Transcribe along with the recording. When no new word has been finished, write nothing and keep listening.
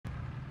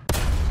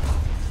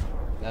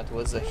That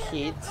was a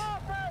hit.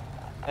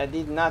 I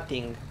did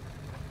nothing.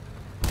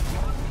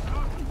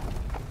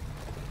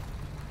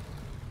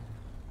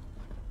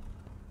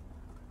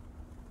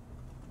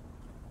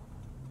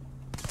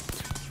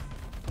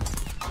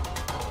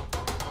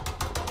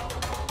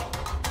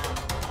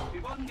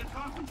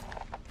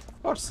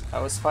 Of course,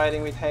 I was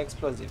firing with high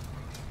explosive.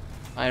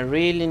 I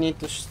really need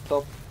to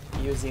stop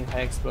using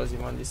high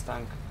explosive on this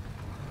tank.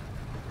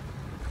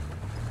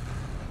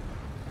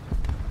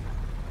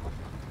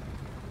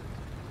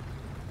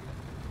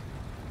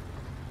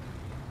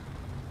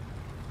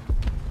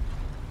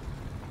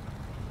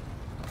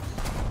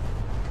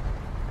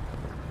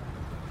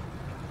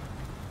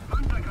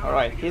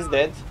 Alright, he's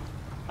dead.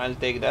 I'll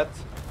take that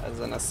as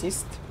an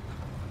assist.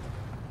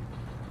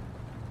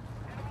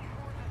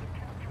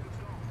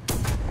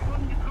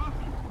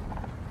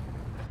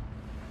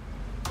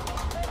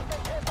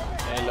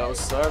 Hello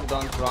sir,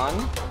 don't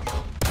run.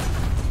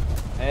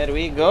 There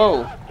we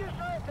go.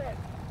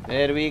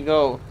 There we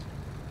go.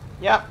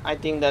 Yeah, I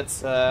think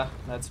that's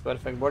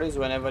perfect, Boris.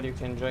 Whenever you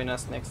can join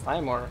us next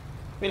time, or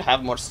we'll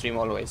have more stream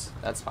always.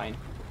 That's fine.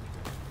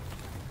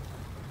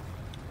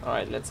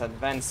 Alright, let's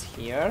advance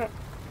here.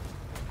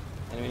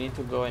 And we need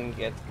to go and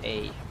get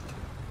A.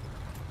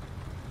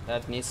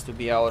 That needs to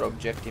be our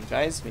objective,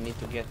 guys. We need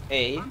to get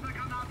A.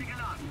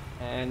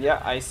 And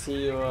yeah, I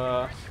see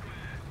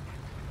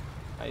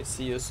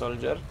you,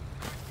 soldier.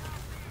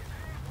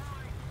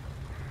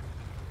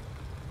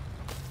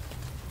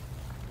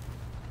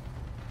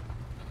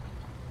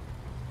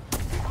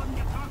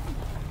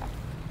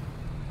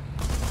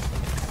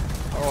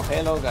 Oh,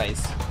 hello,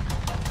 guys.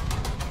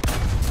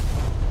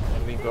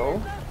 There we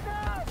go.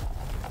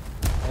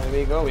 There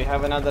we go. We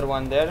have another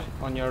one there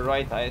on your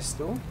right,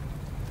 IS-2.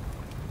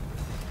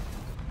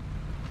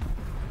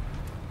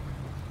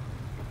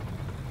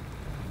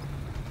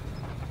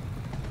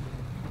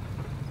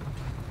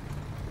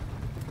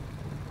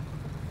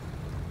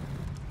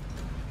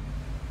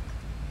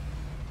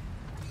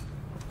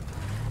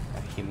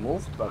 He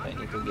moved, but I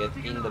need to get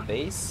in the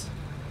base.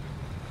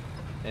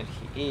 There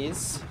he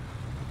is.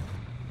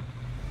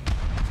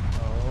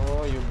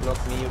 Oh, you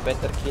blocked me. You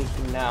better kill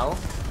him now.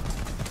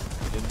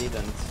 You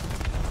didn't.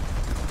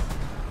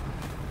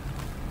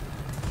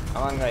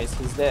 Come on, guys.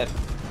 He's there.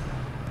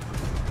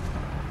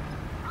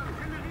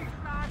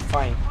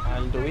 Fine.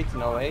 I'll do it.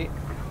 No way.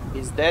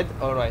 He's dead.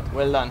 Alright.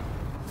 Well done.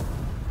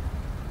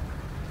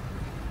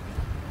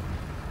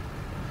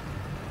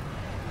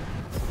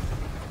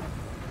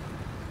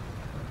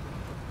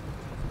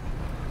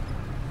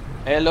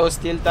 Hello,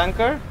 Steel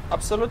Tanker.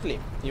 Absolutely,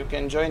 you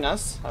can join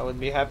us. I would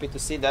be happy to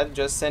see that.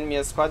 Just send me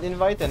a squad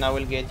invite and I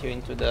will get you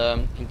into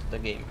the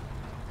game.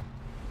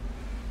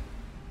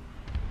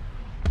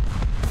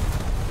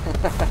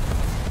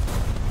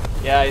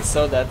 Yeah, I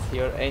saw that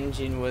your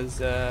engine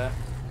was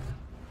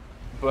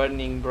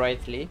burning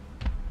brightly.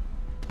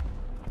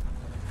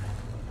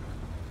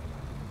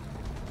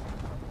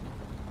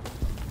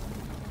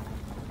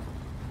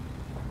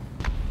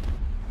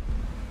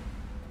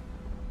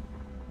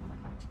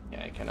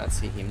 Cannot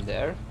see him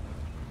there.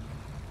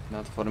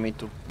 Not for me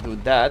to do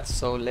that,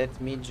 so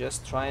let me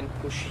just try and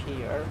push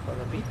here for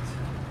a bit.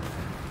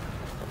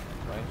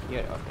 Right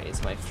here. Okay,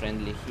 it's my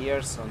friendly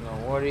here, so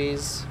no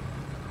worries.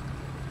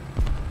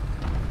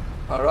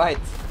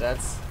 Alright,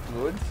 that's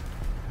good.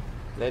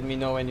 Let me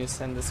know when you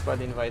send the squad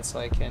invite so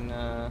I can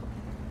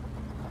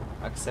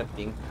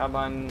accepting.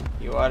 Kaban,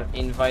 you are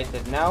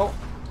invited now.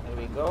 There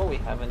we go. We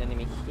have an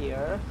enemy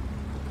here.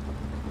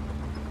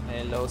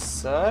 Hello,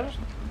 sir.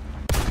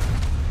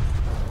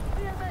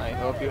 I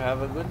hope you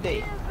have a good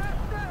day.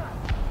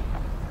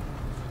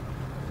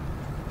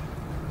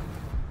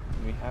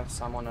 We have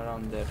someone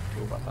around there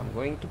too, but I'm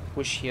going to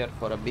push here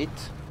for a bit.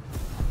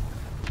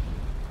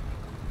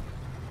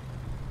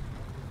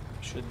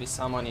 Should be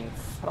someone in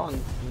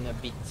front in a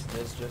bit.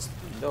 Let's just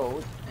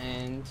load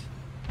and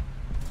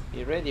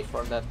be ready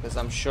for that, because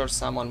I'm sure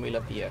someone will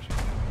appear.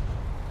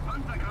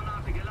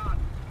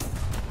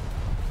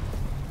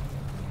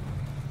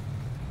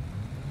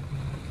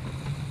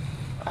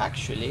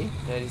 Actually,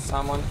 there is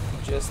someone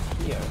just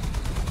here.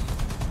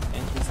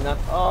 And he's not...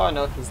 Oh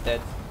no, he's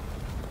dead.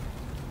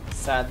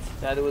 Sad.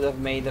 That would have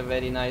made a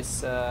very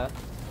nice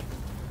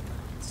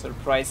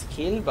surprise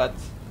kill, but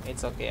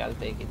it's okay, I'll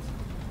take it.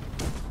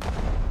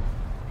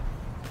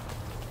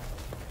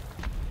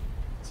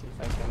 See if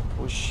I can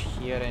push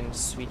here and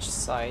switch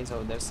sides.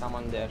 Oh, there's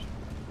someone there.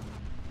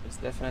 There's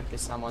definitely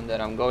someone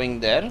there. I'm going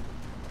there.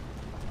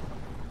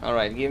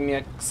 Alright, give me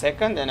a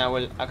second and I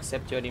will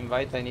accept your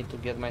invite. I need to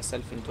get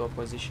myself into a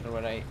position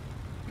where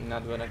I'm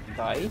not gonna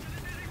die.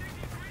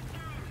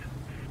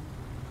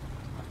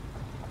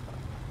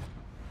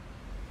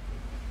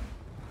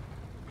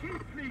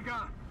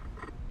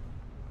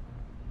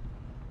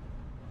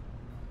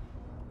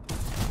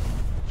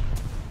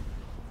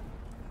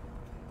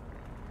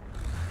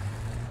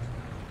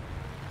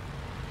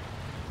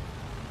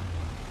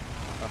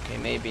 Okay,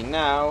 maybe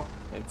now.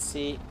 Let's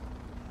see.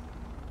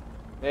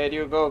 There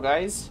you go,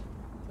 guys.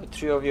 The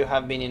three of you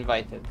have been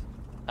invited.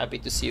 Happy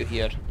to see you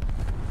here.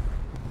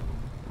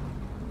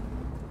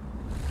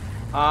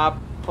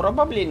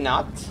 Probably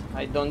not.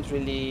 I don't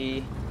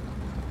really...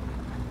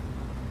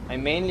 I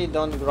mainly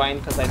don't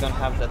grind because I don't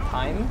have the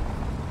time.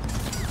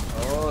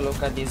 Oh,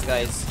 look at these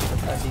guys.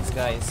 Look at these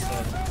guys.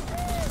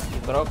 He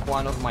broke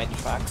one of my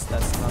tracks.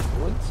 That's not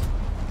good.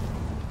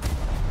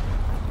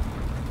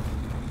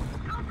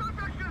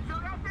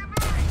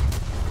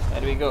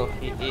 There we go.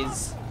 He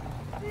is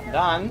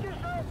done.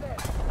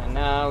 And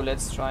now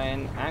let's try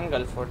and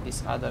angle for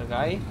this other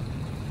guy.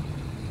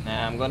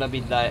 I'm gonna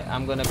be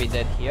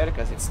dead here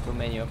because it's too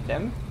many of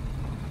them.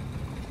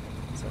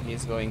 So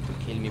he's going to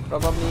kill me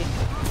probably.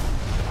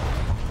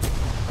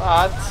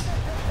 But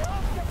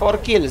 4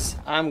 kills.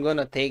 I'm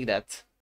gonna take that.